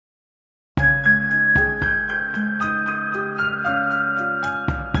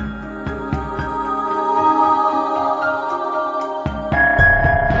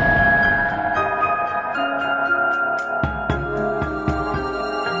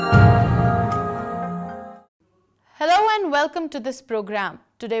welcome to this program.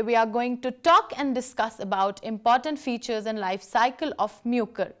 Today we are going to talk and discuss about important features and life cycle of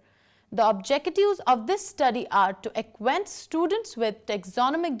mucor. The objectives of this study are to acquaint students with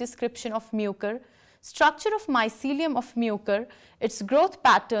taxonomic description of mucor, structure of mycelium of mucor, its growth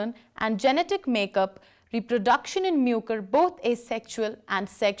pattern and genetic makeup, reproduction in mucor both asexual and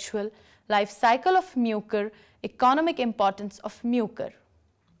sexual, life cycle of mucor, economic importance of mucor.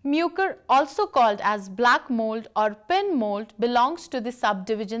 Mucor, also called as black mold or pin mold, belongs to the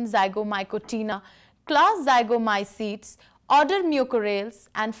subdivision Zygomycotina, class Zygomycetes, order Mucorales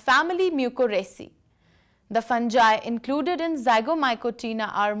and family Mucoraceae. The fungi included in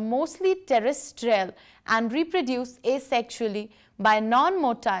Zygomycotina are mostly terrestrial and reproduce asexually by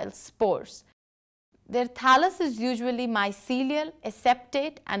non-motile spores. Their thallus is usually mycelial,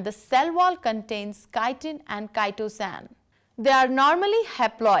 aseptate, and the cell wall contains chitin and chitosan. They are normally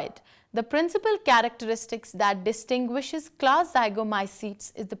haploid. The principal characteristics that distinguishes class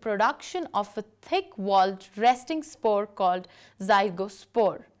Zygomycetes is the production of a thick-walled resting spore called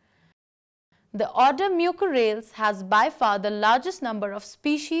zygospore. The order Mucorales has by far the largest number of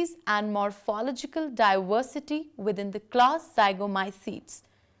species and morphological diversity within the class Zygomycetes.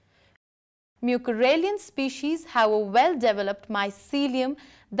 Mucoralian species have a well-developed mycelium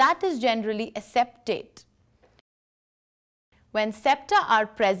that is generally aseptate. When septa are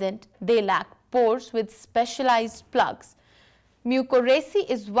present, they lack pores with specialized plugs. Mucoraceae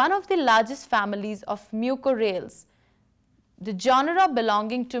is one of the largest families of Mucorales. The genera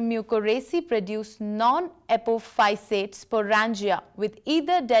belonging to Mucoraceae produce non-epiphyseate sporangia with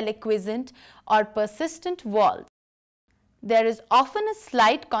either deliquescent or persistent wall. There is often a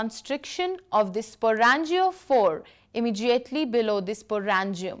slight constriction of the sporangiophore immediately below the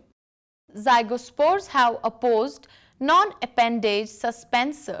sporangium. Zygospores have opposed non-appendage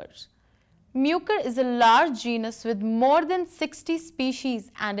suspensors. Mucor is a large genus with more than 60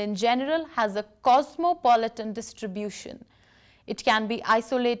 species and in general has a cosmopolitan distribution. It can be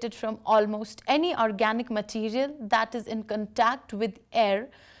isolated from almost any organic material that is in contact with air,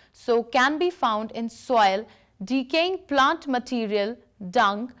 so can be found in soil, decaying plant material,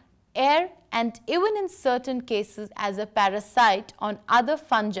 dung, air, and even in certain cases as a parasite on other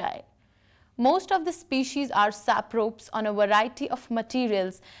fungi. Most of the species are saprobes on a variety of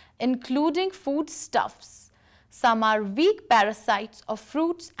materials, including foodstuffs. Some are weak parasites of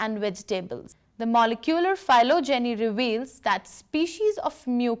fruits and vegetables. The molecular phylogeny reveals that species of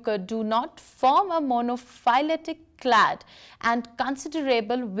mucor do not form a monophyletic clade, and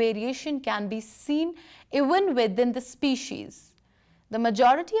considerable variation can be seen even within the species. The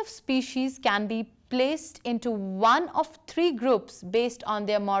majority of species can be placed into one of three groups based on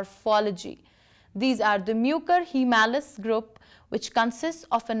their morphology. These are the Mucor hiemalis group, which consists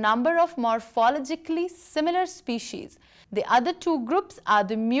of a number of morphologically similar species. The other two groups are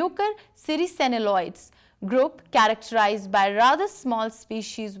the Mucor circinelloides group, characterized by rather small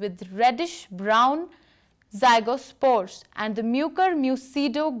species with reddish-brown zygospores, and the Mucor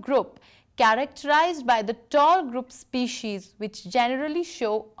mucedo group, characterized by the tall group species which generally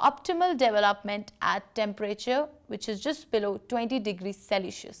show optimal development at temperature which is just below 20 degrees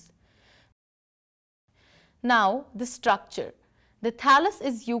Celsius. Now, the structure. The thallus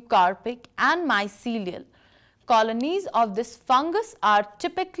is eucarpic and mycelial. Colonies of this fungus are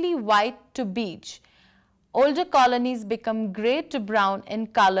typically white to beige. Older colonies become grey to brown in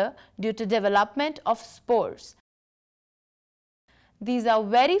color due to development of spores. These are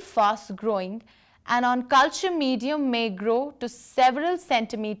very fast growing and on culture medium may grow to several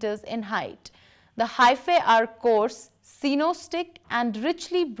centimeters in height. The hyphae are coarse, cenostic and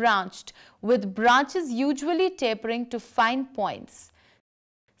richly branched, with branches usually tapering to fine points.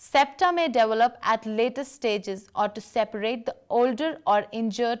 Septa may develop at later stages or to separate the older or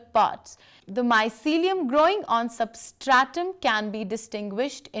injured parts. The mycelium growing on substratum can be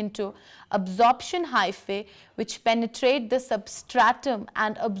distinguished into absorption hyphae, which penetrate the substratum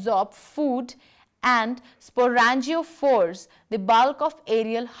and absorb food, and sporangiophores, the bulk of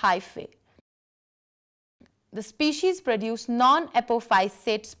aerial hyphae. The species produce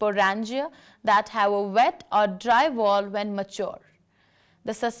non-epiphyseate sporangia that have a wet or dry wall when mature.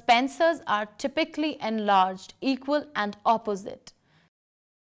 The suspensors are typically enlarged, equal and opposite.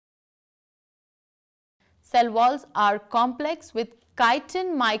 Cell walls are complex with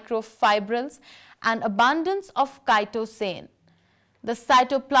chitin microfibrils and abundance of chitosan. The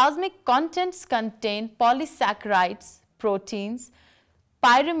cytoplasmic contents contain polysaccharides, proteins,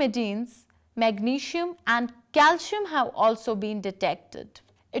 pyrimidines, magnesium and calcium have also been detected.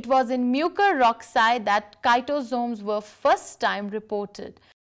 It was in Mucor roxae that chitosomes were first time reported.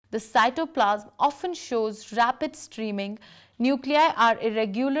 The cytoplasm often shows rapid streaming. Nuclei are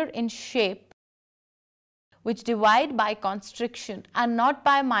irregular in shape, which divide by constriction and not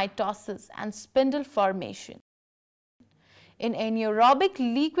by mitosis and spindle formation. In anaerobic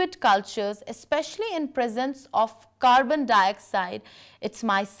liquid cultures, especially in presence of carbon dioxide, its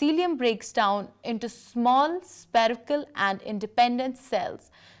mycelium breaks down into small spherical and independent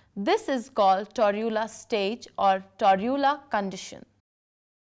cells. This is called torula stage or torula condition.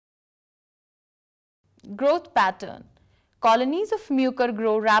 Growth pattern. Colonies of mucor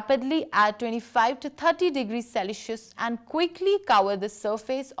grow rapidly at 25 to 30 degrees Celsius and quickly cover the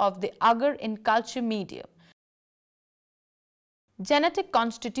surface of the agar in culture medium. Genetic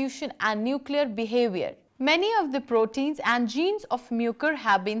constitution and nuclear behavior. Many of the proteins and genes of mucor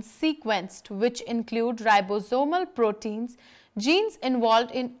have been sequenced, which include ribosomal proteins, genes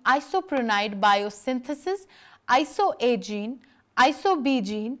involved in isoprenoid biosynthesis, iso-A gene, iso-B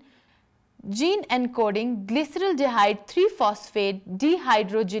gene, gene encoding glyceraldehyde 3-phosphate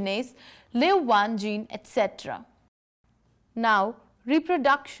dehydrogenase, LIV1 gene, etc. Now,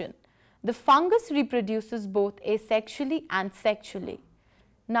 reproduction. The fungus reproduces both asexually and sexually.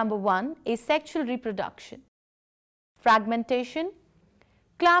 Number 1. Asexual reproduction. Fragmentation.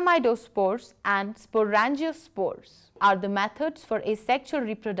 Chlamydospores and sporangiospores are the methods for asexual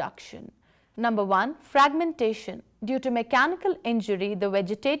reproduction. Number 1. Fragmentation. Due to mechanical injury, the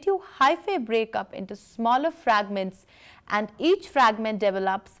vegetative hyphae break up into smaller fragments and each fragment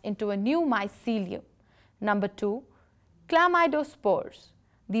develops into a new mycelium. Number 2. Chlamydospores.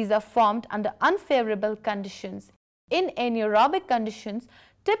 These are formed under unfavorable conditions. In anaerobic conditions,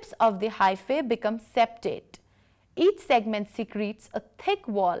 tips of the hyphae become septate. Each segment secretes a thick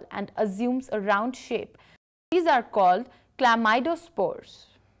wall and assumes a round shape. These are called chlamydospores.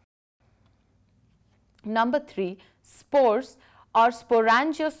 Number 3. Spores or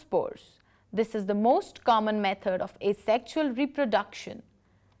sporangiospores. This is the most common method of asexual reproduction.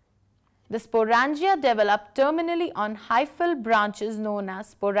 The sporangia develop terminally on hyphal branches known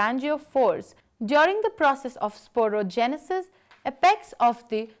as sporangiophores. During the process of sporogenesis, apex of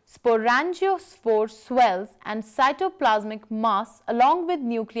the sporangiospore swells and cytoplasmic mass along with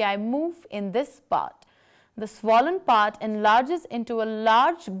nuclei move in this part. The swollen part enlarges into a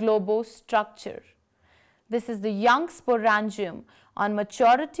large globose structure. This is the young sporangium. On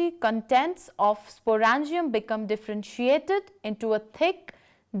maturity, contents of sporangium become differentiated into a thick,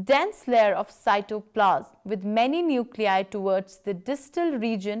 dense layer of cytoplasm with many nuclei towards the distal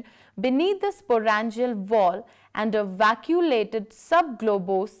region beneath the sporangial wall and a vacuolated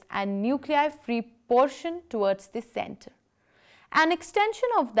subglobose and nuclei-free portion towards the center. An extension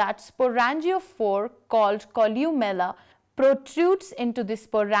of that sporangiophore called columella protrudes into the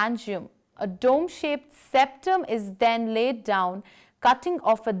sporangium. A dome-shaped septum is then laid down, cutting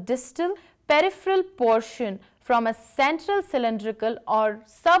off a distal peripheral portion from a central cylindrical or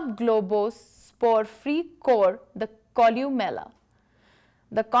subglobose spore-free core, the columella.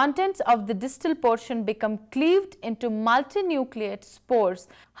 The contents of the distal portion become cleaved into multinucleate spores.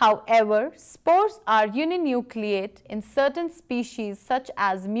 However, spores are uninucleate in certain species such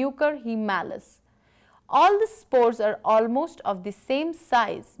as Mucor hiemalis. All the spores are almost of the same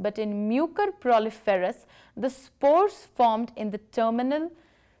size, but in Mucor proliferus, the spores formed in the terminal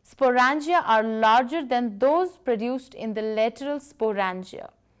sporangia are larger than those produced in the lateral sporangia.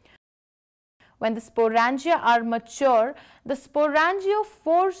 When the sporangia are mature, the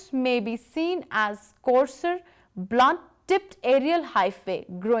sporangiophores may be seen as coarser, blunt-tipped aerial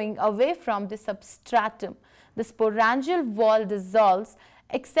hyphae growing away from the substratum. The sporangial wall dissolves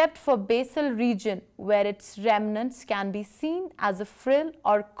except for basal region where its remnants can be seen as a frill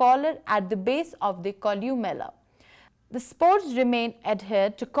or collar at the base of the columella. The spores remain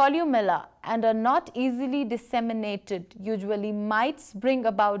adhered to columella and are not easily disseminated. Usually mites bring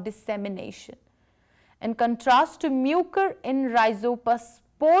about dissemination. In contrast to Mucor in Rhizopus,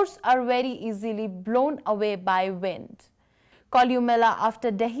 spores are very easily blown away by wind. Columella after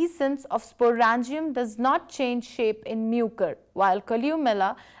dehiscence of sporangium does not change shape in Mucor, while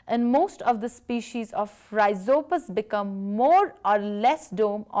columella in most of the species of Rhizopus become more or less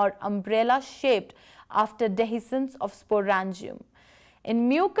dome or umbrella shaped after dehiscence of sporangium. In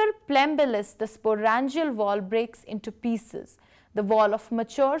Mucor plembilis, the sporangial wall breaks into pieces. The wall of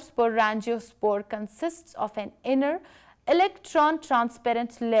mature sporangiospore consists of an inner electron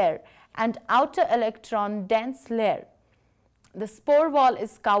transparent layer and outer electron dense layer. The spore wall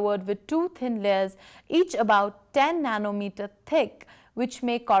is covered with two thin layers, each about 10 nanometer thick, which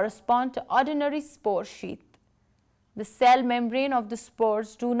may correspond to ordinary spore sheath. The cell membrane of the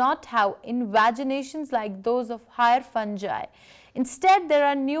spores do not have invaginations like those of higher fungi. Instead, there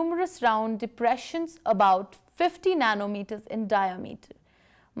are numerous round depressions about 50 nanometers in diameter.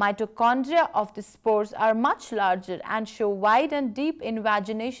 Mitochondria of the spores are much larger and show wide and deep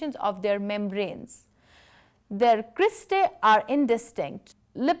invaginations of their membranes. Their cristae are indistinct.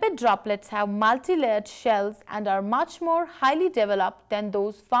 Lipid droplets have multi-layered shells and are much more highly developed than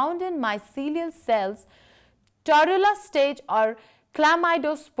those found in mycelial cells, torula stage or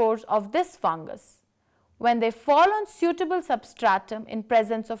chlamydospores of this fungus. When they fall on suitable substratum in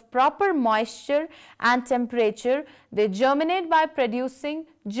presence of proper moisture and temperature, they germinate by producing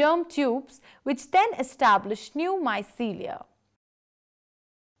germ tubes which then establish new mycelia.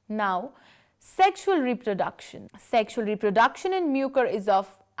 Now, sexual reproduction. Sexual reproduction in Mucor is of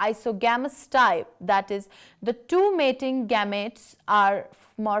isogamous type, that is, the two mating gametes are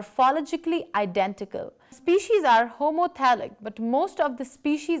morphologically identical. Species are homothallic, but most of the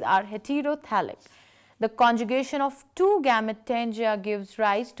species are heterothallic. The conjugation of two gametangia gives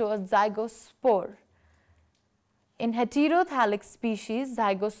rise to a zygospore. In heterothallic species,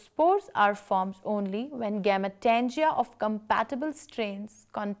 zygospores are formed only when gametangia of compatible strains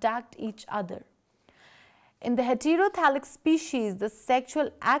contact each other. In the heterothallic species, the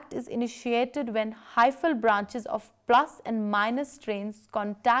sexual act is initiated when hyphal branches of plus and minus strains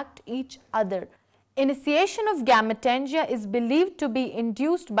contact each other. Initiation of gametangia is believed to be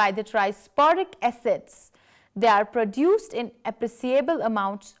induced by the trisporic acids. They are produced in appreciable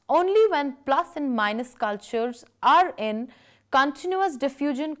amounts only when plus and minus cultures are in continuous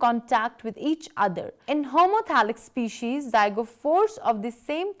diffusion contact with each other. In homothallic species, zygospores of the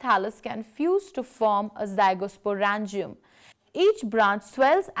same thallus can fuse to form a zygosporangium. Each branch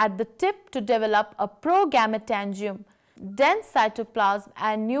swells at the tip to develop a progametangium. Dense cytoplasm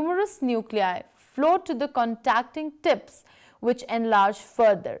and numerous nuclei flow to the contacting tips, which enlarge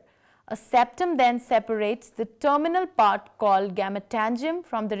further. A septum then separates the terminal part called gametangium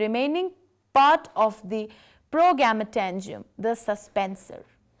from the remaining part of the progametangium, the suspensor.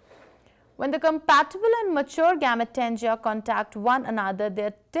 When the compatible and mature gametangia contact one another,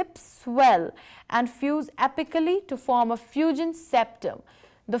 their tips swell and fuse apically to form a fusion septum.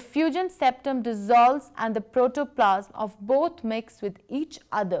 The fusion septum dissolves and the protoplasm of both mix with each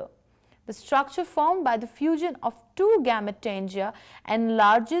other. The structure formed by the fusion of two gametangia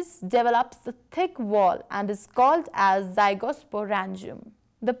enlarges, develops a thick wall and is called as zygosporangium.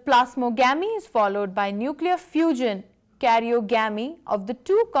 The plasmogamy is followed by nuclear fusion, karyogamy, of the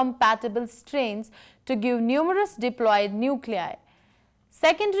two compatible strains to give numerous diploid nuclei.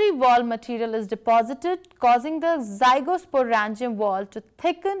 Secondary wall material is deposited, causing the zygosporangium wall to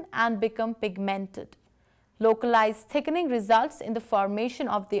thicken and become pigmented. Localized thickening results in the formation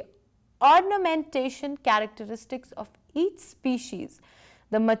of the ornamentation characteristics of each species.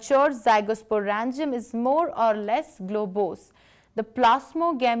 The mature zygosporangium is more or less globose. The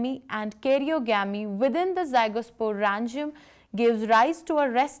plasmogamy and karyogamy within the zygosporangium gives rise to a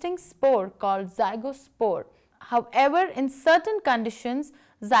resting spore called zygospore. However, in certain conditions,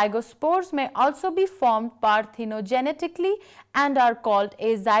 zygospores may also be formed parthenogenetically and are called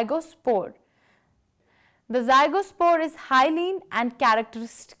a zygospore. The zygospore is hyaline and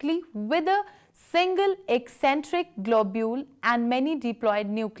characteristically with a single eccentric globule and many diploid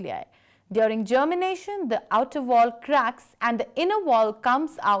nuclei. During germination, the outer wall cracks and the inner wall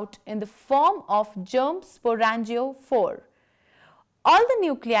comes out in the form of germ sporangiophore. All the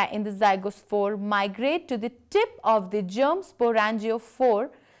nuclei in the zygospore migrate to the tip of the germ sporangiophore.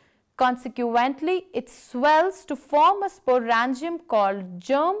 Consequently, it swells to form a sporangium called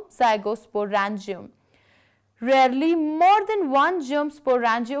germ zygosporangium. Rarely, more than one germ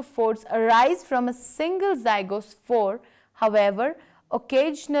sporangiophores arise from a single zygospore. However,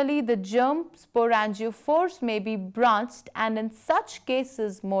 occasionally the germ sporangiophores may be branched, and in such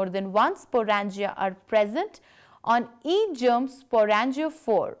cases more than one sporangia are present on each germ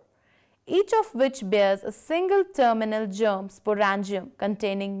sporangiophore, each of which bears a single terminal germ sporangium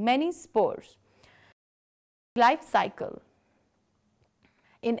containing many spores. Life cycle.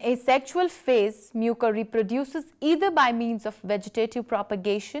 In asexual phase, Mucor reproduces either by means of vegetative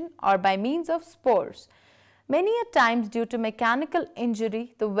propagation or by means of spores. Many a times, due to mechanical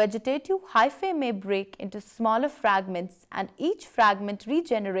injury, the vegetative hyphae may break into smaller fragments and each fragment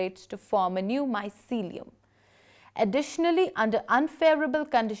regenerates to form a new mycelium. Additionally, under unfavorable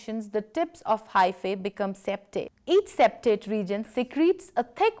conditions, the tips of hyphae become septate. Each septate region secretes a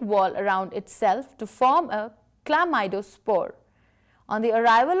thick wall around itself to form a chlamydospore. On the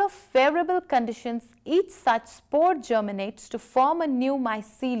arrival of favorable conditions, each such spore germinates to form a new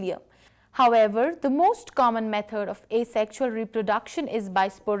mycelium. However, the most common method of asexual reproduction is by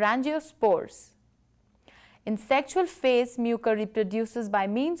sporangiospores. In sexual phase, mucor reproduces by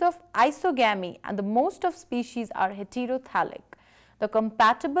means of isogamy and the most of species are heterothallic. The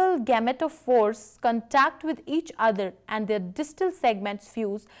compatible gametophores contact with each other and their distal segments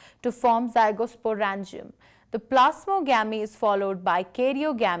fuse to form zygosporangium. The plasmogamy is followed by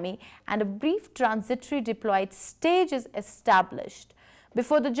karyogamy and a brief transitory diploid stage is established.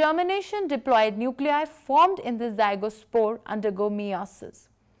 Before the germination, diploid nuclei formed in the zygospore undergo meiosis.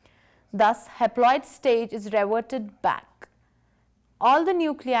 Thus, haploid stage is reverted back. All the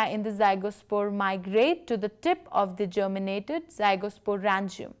nuclei in the zygospore migrate to the tip of the germinated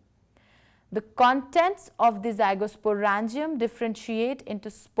zygosporangium. The contents of the zygosporangium differentiate into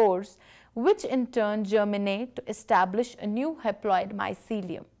spores, which in turn germinate to establish a new haploid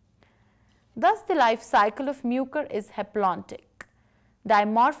mycelium. Thus, the life cycle of mucor is haplontic.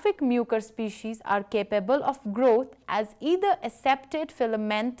 Dimorphic mucor species are capable of growth as either a septate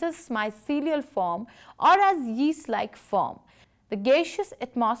filamentous mycelial form or as yeast-like form. The gaseous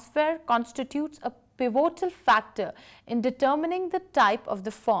atmosphere constitutes a pivotal factor in determining the type of the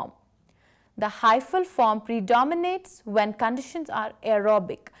form. The hyphal form predominates when conditions are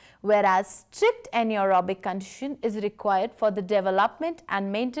aerobic, whereas strict anaerobic condition is required for the development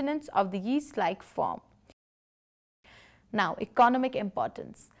and maintenance of the yeast-like form. Now, economic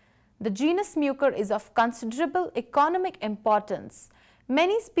importance. The genus Mucor is of considerable economic importance.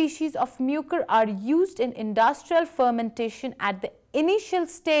 Many species of mucor are used in industrial fermentation at the initial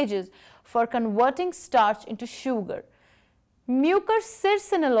stages for converting starch into sugar. Mucor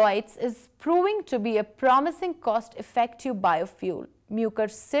circinelloides is proving to be a promising cost-effective biofuel. Mucor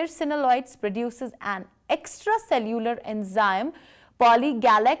circinelloides produces an extracellular enzyme,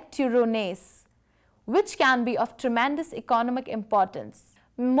 Polygalacturonase, which can be of tremendous economic importance.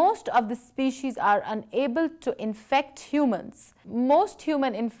 Most of the species are unable to infect humans. Most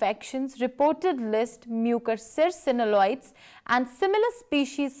human infections reported list Mucor circinelloides and similar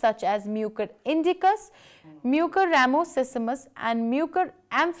species such as Mucor indicus, Mucor ramossissimus and Mucor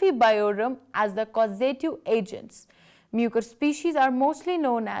amphibiorum as the causative agents. Mucor species are mostly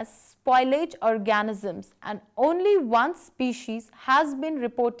known as spoilage organisms and only one species has been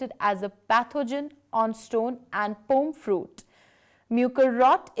reported as a pathogen on stone and pome fruit. Mucor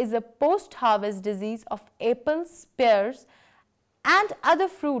rot is a post-harvest disease of apples, pears and other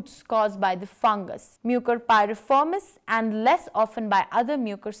fruits caused by the fungus, Mucor pyriformis, and less often by other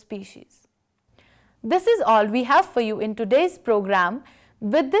mucor species. This is all we have for you in today's program.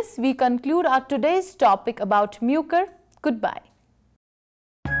 With this, we conclude our today's topic about mucor. Goodbye.